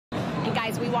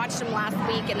We watched him last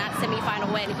week in that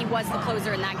semifinal win. He was the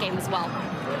closer in that game as well.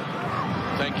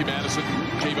 Thank you, Madison.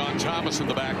 Javon Thomas in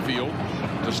the backfield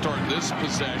to start this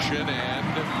possession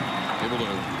and able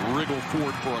to wriggle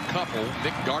forward for a couple.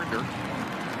 Nick Gardner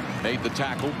made the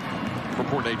tackle for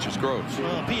poor Neches-Groves.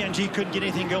 Well, PNG couldn't get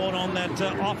anything going on that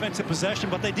offensive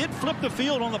possession, but they did flip the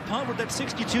field on the punt with that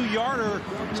 62-yarder.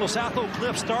 So South Oak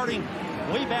Cliff starting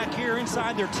way back here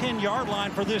inside their 10-yard line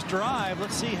for this drive.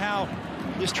 Let's see how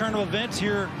this turn of events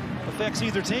here affects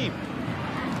either team.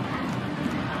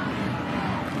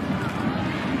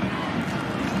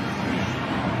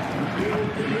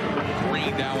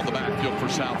 Green now in the backfield for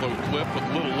South Oak Cliff with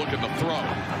a little look in the throw.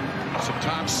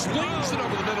 Sometimes slings it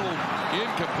over the middle.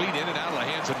 Incomplete, in and out of the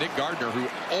hands of Nick Gardner, who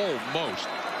almost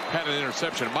had an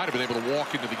interception. Might have been able to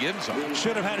walk into the end zone.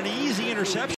 Should have had an easy interception.